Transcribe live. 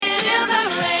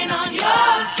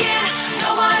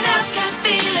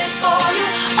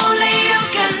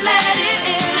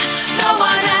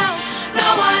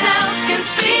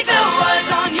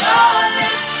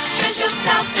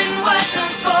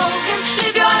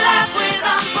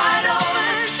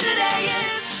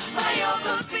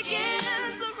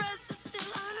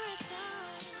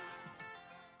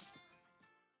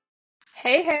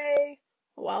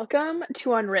welcome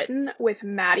to Unwritten with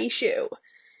Maddie Shu.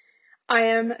 I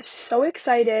am so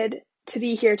excited to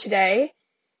be here today.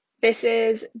 This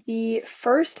is the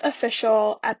first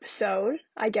official episode,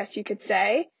 I guess you could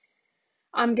say.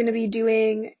 I'm going to be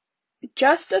doing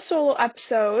just a solo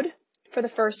episode for the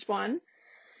first one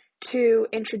to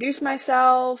introduce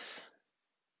myself,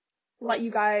 let you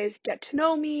guys get to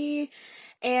know me,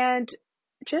 and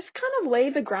just kind of lay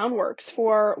the groundworks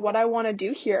for what I want to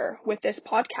do here with this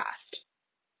podcast.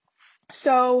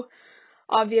 So,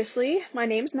 obviously, my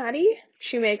name's Maddie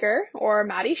Shoemaker, or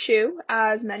Maddie Shu,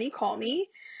 as many call me,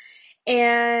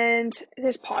 and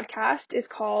this podcast is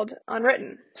called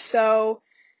Unwritten. So,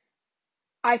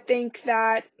 I think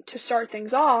that to start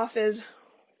things off is,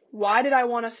 why did I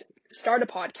want to start a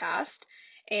podcast,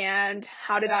 and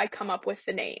how did I come up with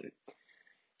the name?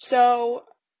 So,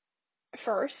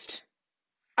 first,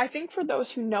 I think for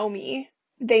those who know me,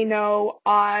 they know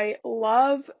I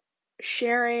love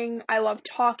sharing, I love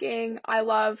talking, I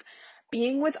love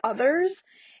being with others,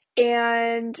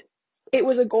 and it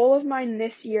was a goal of mine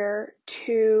this year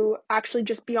to actually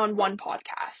just be on one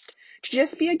podcast, to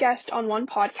just be a guest on one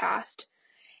podcast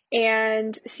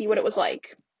and see what it was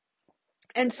like.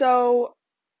 And so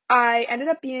I ended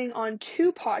up being on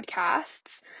two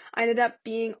podcasts. I ended up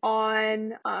being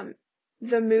on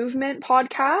the Movement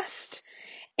podcast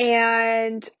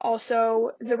and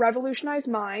also the Revolutionized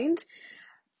Mind,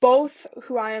 both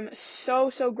who I am so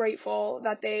grateful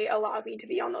that they allowed me to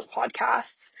be on those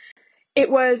podcasts. It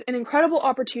was an incredible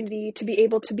opportunity to be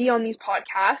able to be on these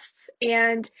podcasts,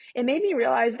 and it made me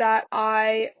realize that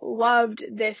I loved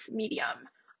this medium.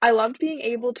 I loved being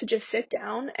able to just sit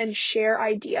down and share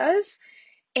ideas,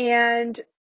 and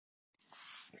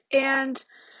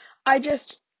I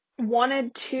just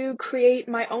wanted to create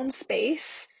my own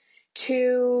space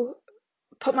to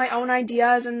put my own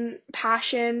ideas and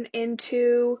passion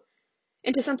into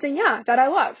something, that I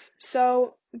love.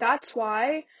 So that's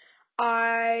why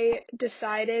I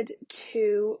decided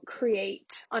to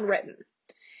create Unwritten.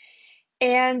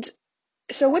 And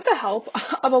so with the help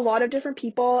of a lot of different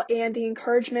people and the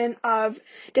encouragement of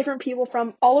different people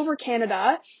from all over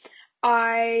Canada,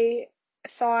 I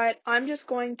thought, I'm just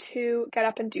going to get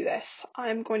up and do this.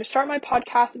 I'm going to start my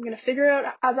podcast. I'm going to figure it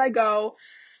out as I go.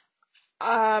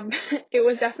 It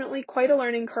was definitely quite a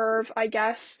learning curve, I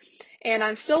guess, and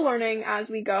I'm still learning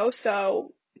as we go,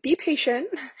 so be patient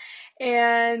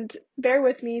and bear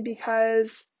with me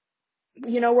because,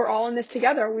 we're all in this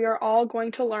together. We are all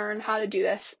going to learn how to do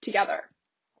this together.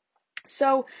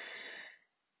 So,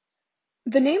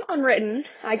 the name Unwritten,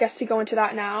 I guess to go into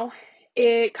that now,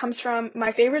 it comes from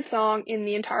my favorite song in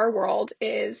the entire world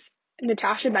is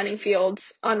Natasha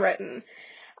Bedingfield's Unwritten.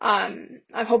 I'm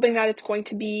hoping that it's going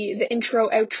to be the intro,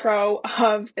 outro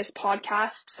of this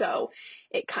podcast, so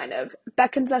it kind of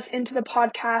beckons us into the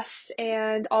podcast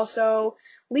and also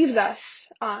leaves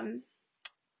us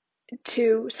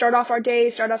to start off our day,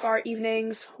 start off our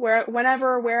evenings,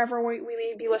 wherever we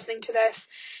may be listening to this,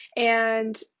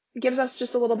 and gives us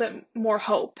just a little bit more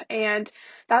hope. And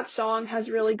that song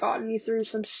has really gotten me through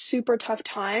some super tough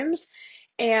times,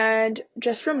 and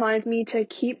just reminds me to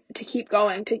keep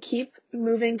going, to keep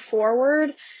moving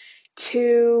forward,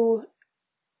 to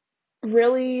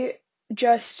really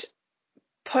just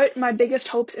put my biggest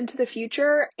hopes into the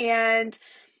future and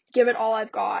give it all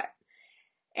I've got.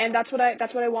 And that's what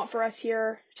I want for us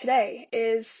here today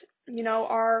is,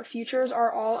 our futures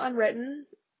are all unwritten,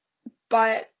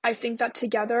 but I think that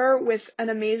together with an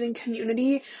amazing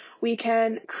community, we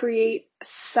can create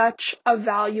such a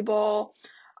valuable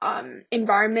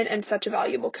environment and such a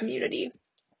valuable community.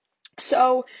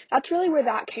 So that's really where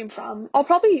that came from. I'll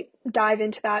probably dive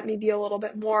into that maybe a little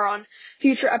bit more on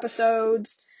future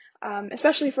episodes,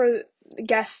 especially for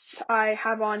guests I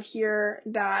have on here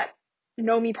that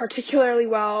know me particularly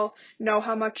well, know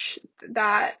how much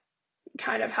that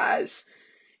kind of has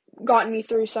gotten me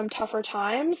through some tougher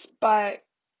times. But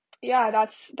yeah,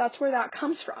 that's where that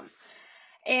comes from.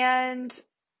 And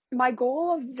my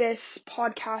goal of this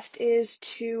podcast is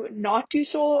to not do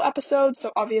solo episodes. So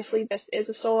obviously this is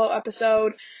a solo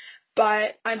episode,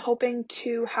 but I'm hoping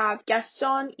to have guests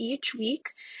on each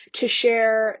week to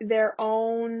share their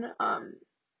own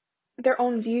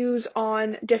views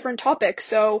on different topics.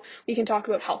 So we can talk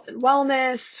about health and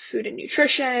wellness, food and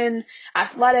nutrition,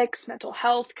 athletics, mental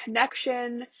health,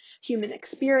 connection, human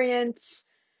experience,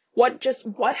 what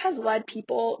has led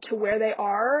people to where they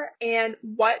are and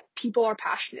what people are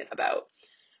passionate about.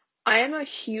 I am a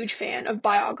huge fan of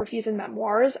biographies and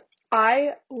memoirs.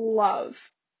 I love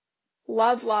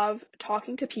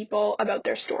talking to people about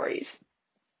their stories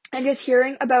and just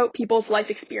hearing about people's life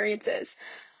experiences.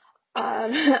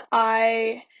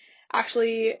 I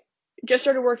actually just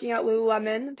started working at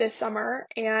Lululemon this summer,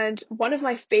 and one of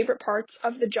my favorite parts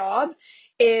of the job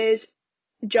is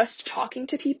just talking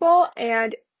to people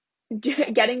and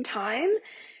getting time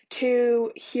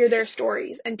to hear their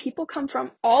stories. And people come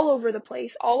from all over the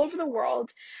place, all over the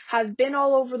world, have been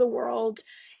all over the world,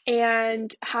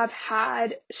 and have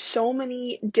had so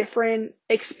many different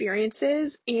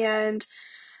experiences and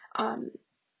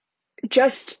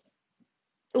just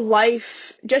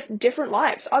different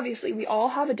lives. Obviously, we all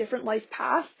have a different life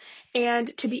path,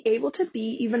 and to be able to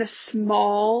be even a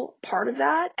small part of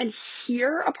that and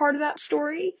hear a part of that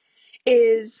story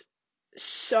is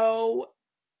so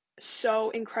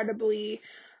incredibly,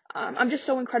 I'm just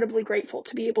so incredibly grateful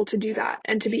to be able to do that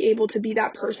and to be able to be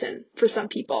that person for some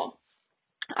people.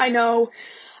 I know,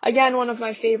 again, one of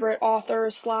my favorite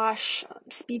authors slash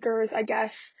speakers, I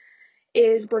guess,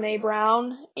 is Brene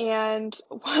Brown, and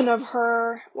one of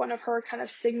her kind of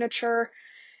signature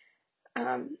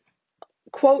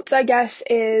quotes, I guess,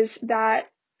 is that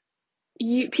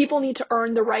people need to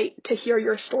earn the right to hear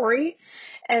your story.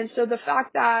 And so the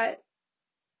fact that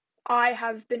I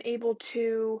have been able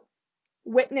to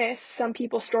witness some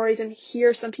people's stories and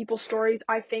hear some people's stories,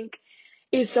 I think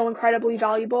is so incredibly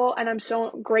valuable, and I'm so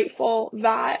grateful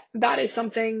that that is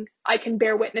something I can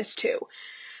bear witness to.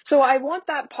 So I want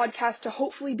that podcast to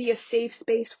hopefully be a safe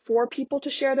space for people to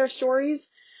share their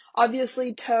stories,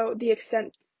 obviously to the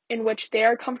extent in which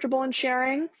they're comfortable in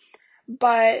sharing,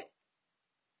 but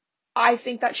I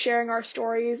think that sharing our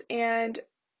stories and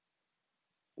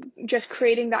just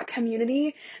creating that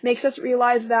community makes us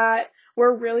realize that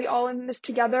we're really all in this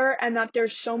together, and that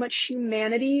there's so much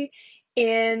humanity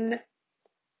in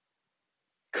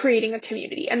creating a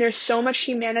community, and there's so much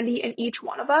humanity in each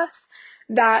one of us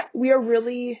that we are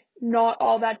really not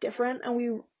all that different, and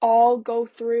we all go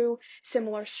through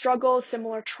similar struggles,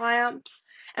 similar triumphs,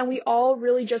 and we all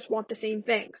really just want the same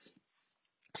things.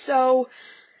 So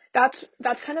that's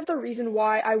kind of the reason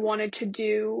why I wanted to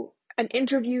do an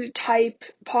interview type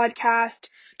podcast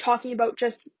talking about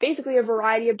just basically a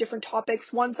variety of different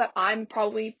topics, ones that I'm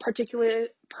probably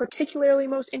particularly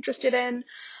most interested in.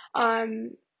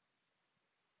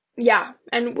 Yeah,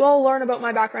 and we'll learn about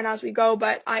my background as we go,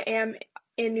 but I am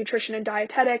in nutrition and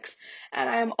dietetics, and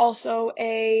I am also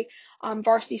a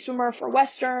varsity swimmer for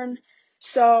Western.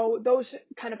 So those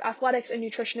kind of athletics and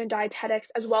nutrition and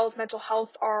dietetics, as well as mental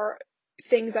health, are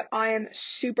things that I am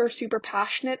super, super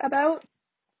passionate about.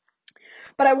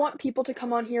 But I want people to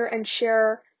come on here and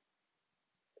share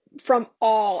from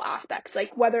all aspects,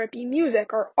 like whether it be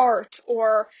music or art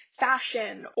or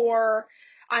fashion, or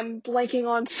I'm blanking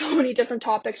on so many different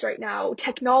topics right now,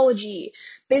 technology,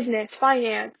 business,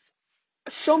 finance,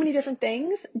 so many different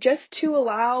things, just to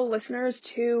allow listeners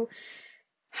to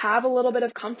have a little bit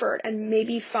of comfort and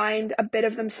maybe find a bit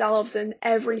of themselves in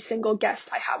every single guest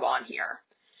I have on here.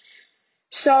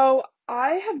 So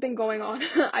I have been going on,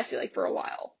 I feel like, for a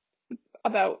while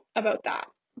about that,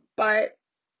 but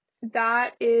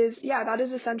that is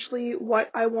essentially what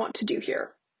I want to do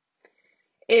here,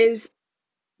 is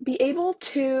be able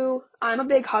to, I'm a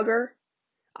big hugger.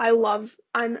 I love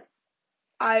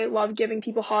giving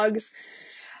people hugs.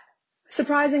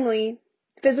 Surprisingly,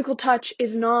 physical touch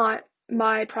is not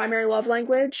my primary love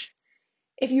language.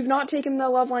 If you've not taken the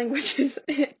love languages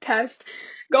test,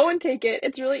 go and take it.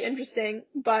 It's really interesting,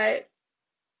 but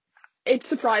it's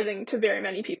surprising to very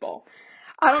many people.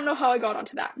 I don't know how I got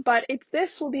onto that, but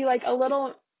this will be like a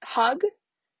little hug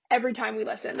every time we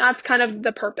listen. That's kind of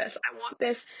the purpose. I want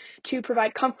this to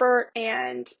provide comfort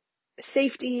and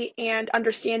safety and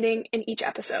understanding in each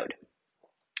episode.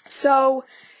 So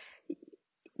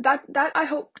that I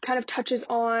hope kind of touches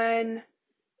on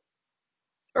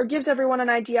or gives everyone an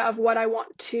idea of what I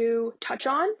want to touch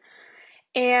on.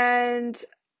 And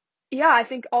yeah, I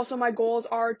think also my goals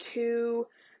are to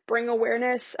bring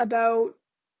awareness about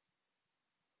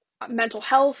mental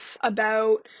health,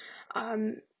 about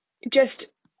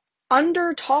just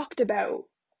under talked about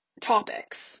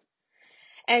topics,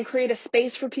 and create a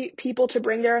space for people to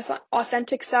bring their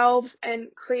authentic selves,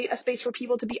 and create a space for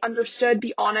people to be understood,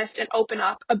 be honest, and open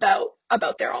up about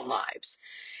their own lives.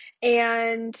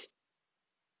 And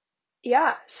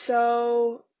yeah,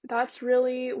 so that's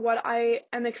really what I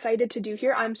am excited to do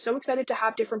here. I'm so excited to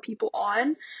have different people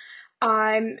on.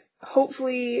 I'm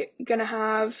hopefully gonna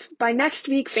have, by next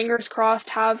week, fingers crossed,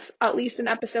 have at least an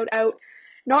episode out.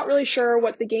 Not really sure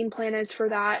what the game plan is for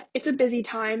that. It's a busy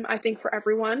time, I think, for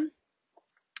everyone.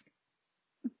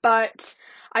 But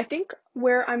I think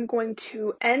where I'm going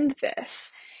to end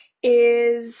this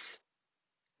is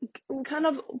kind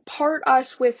of part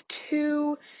us with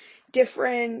two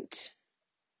different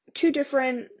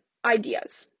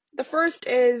ideas. The first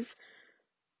is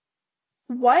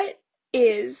What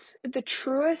is the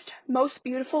truest, most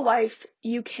beautiful life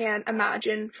you can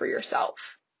imagine for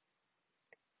yourself?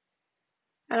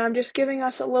 And I'm just giving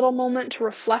us a little moment to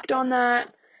reflect on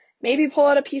that. Maybe pull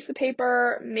out a piece of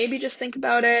paper, maybe just think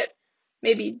about it.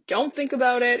 Maybe don't think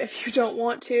about it if you don't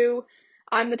want to.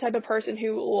 I'm the type of person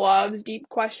who loves deep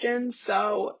questions,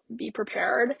 so be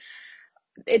prepared.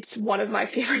 It's one of my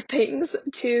favorite things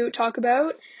to talk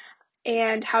about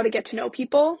and how to get to know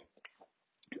people.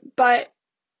 But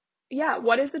yeah,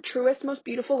 what is the truest, most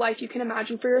beautiful life you can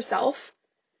imagine for yourself?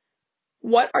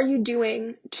 What are you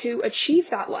doing to achieve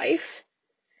that life?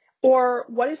 Or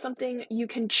what is something you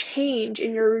can change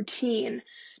in your routine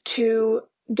to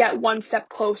get one step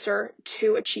closer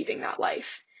to achieving that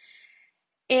life?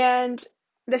 And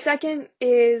the second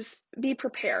is be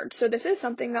prepared. So this is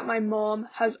something that my mom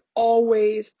has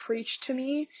always preached to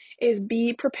me, is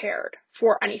be prepared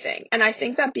for anything. And I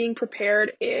think that being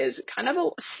prepared is kind of a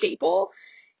staple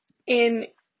in,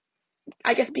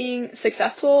 I guess, being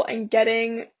successful and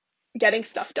getting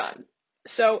stuff done.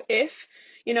 So if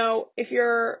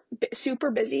you're super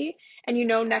busy and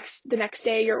the next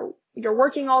day you're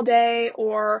working all day,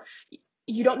 or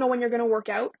you don't know when you're going to work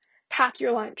out, pack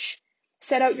your lunch,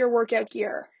 set out your workout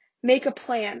gear, make a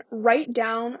plan, write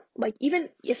down, like, even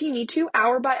if you need to,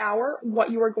 hour by hour, what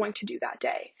you are going to do that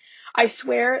day. I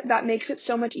swear that makes it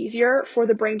so much easier for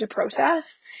the brain to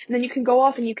process. And then you can go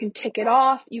off and you can tick it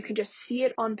off. You can just see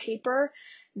it on paper.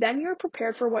 Then you're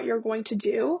prepared for what you're going to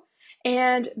do.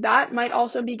 And that might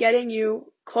also be getting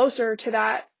you closer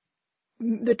to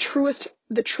the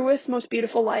truest, most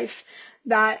beautiful life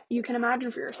that you can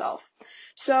imagine for yourself.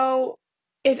 So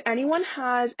if anyone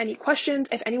has any questions,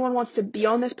 if anyone wants to be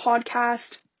on this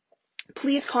podcast,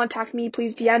 please contact me,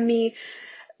 please DM me,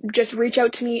 just reach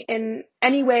out to me in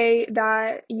any way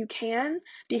that you can,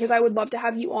 because I would love to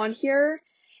have you on here.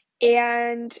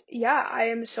 And yeah, I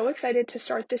am so excited to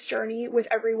start this journey with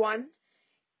everyone.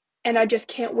 And I just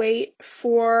can't wait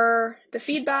for the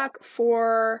feedback,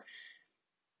 for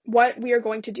what we are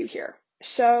going to do here.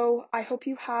 So I hope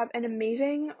you have an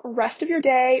amazing rest of your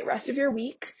day, rest of your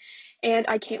week, and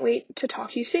I can't wait to talk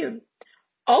to you soon.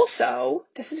 Also,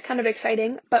 this is kind of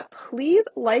exciting, but please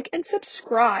like and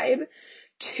subscribe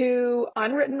to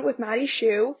Unwritten with Maddie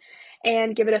Shu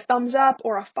and give it a thumbs up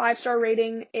or a 5-star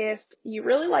rating if you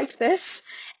really liked this.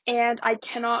 And I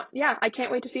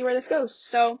can't wait to see where this goes.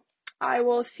 So I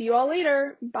will see you all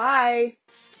later. Bye.